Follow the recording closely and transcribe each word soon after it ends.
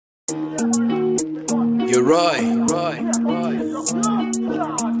You're right.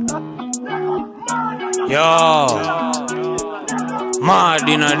 Yo, mad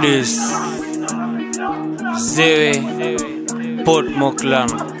inna this. Zewe, Potmo clan,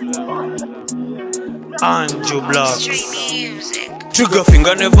 Anjublaqs. Trigger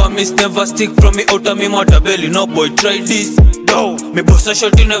finger never miss, never stick from me out of me mother belly. No boy try this. Yo, me boss a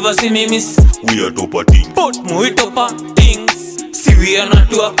shot, you never see me miss. We are Topah tings. Potmo we Topah tings. See we are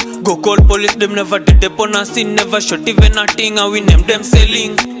not work. Go call police, them never did upon us scene. Never shot even a ting, and we name them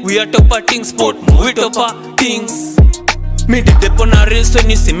selling. We are Topah tings, Potmo we Topah tings. Me did upon a race when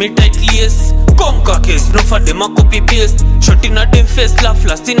you see me tight lace. Conquer case, no for them a copy paste. Shot in a them face, laugh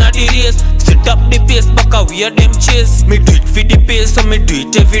last in a the race. Set up the pace, back a we are them chase. Me do it for the pace, so me do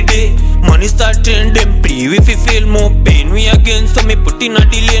it every day. Money start turn them pray, if we feel more pain we again, so me put in a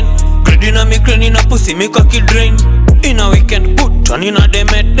the lane. Greed in a me crane, in a pussy me cocky drain. In a weekend put on in a them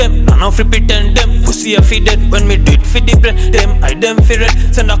at them. None of pretend them, pussy a feed dead. When me do it for the bread, them I them fi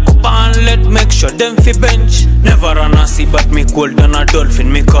red. Send a cup and let, make sure them fi bench. Never run a sea, but me cold than a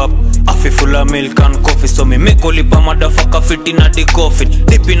dolphin, me cup. A fi full of milk and coffee, so me make only pa motherfucker fit in a the coffin.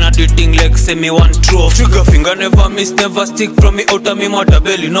 Dip in a the thing like say me one trophy. Trigger finger never miss, never stick from me out of me mother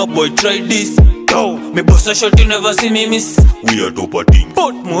belly. No boy try this. Yo, me boss a shot, you never see me miss. We are Topah tings.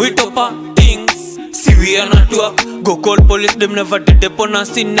 Potmo we Topah tings. See we are not work. Go call police, them never did upon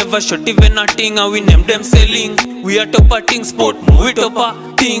us scene. Never shot even a ting, and we name them selling. We are Topah tings, Potmo we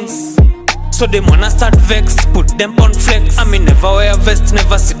Topah tings. So them wanna start vex, put them on flex. I mean never wear a vest,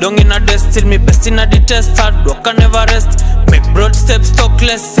 never sit down in a desk. Still me best in a the test, hard work and never rest. Make broad steps, talk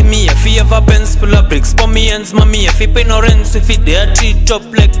less. See me if he ever bends, pull up bricks for me ends. Mommy if he pay no rents, if he dare treat up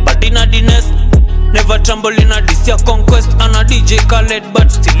like bad in a the nest. Never tremble in a this your conquest. And a DJ Khaled,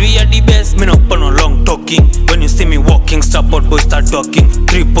 but still we are the best. Me no put no long talking. When you see me walking, stop out boys start talking.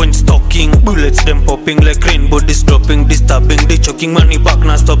 3 point stalking, bullets them popping like rainbow. This dropping, disturbing, they choking. Money back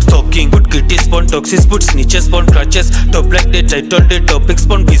now stop stalking. Good kitty spawn toxins, put snitches spawn crutches. Top like they title the topic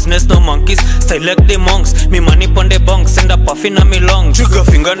spawn business, no monkeys. Style like the monks, me money pon the bunks. Send a puffin on me lungs. Trigger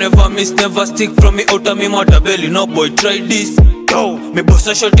finger never miss, never stick from me out of me mother belly. No boy try this. Yo, me boss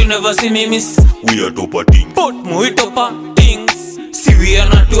a shot, you never see me miss. We are Topah tings. Potmo we Topah tings. See we are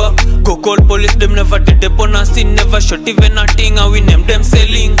not work. Go call police, them never did upon us scene. Never shot even a ting, and we name them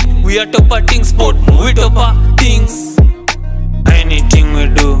selling. We are Topah tings, Potmo we Topah tings. Anything we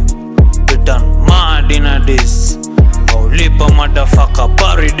do, we done mad in a this. How lip a motherfucker,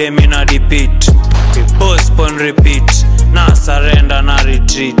 bury them in a the pit. We boss pon repeat, nah surrender, nah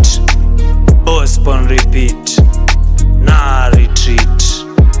retreat. Boss pon repeat.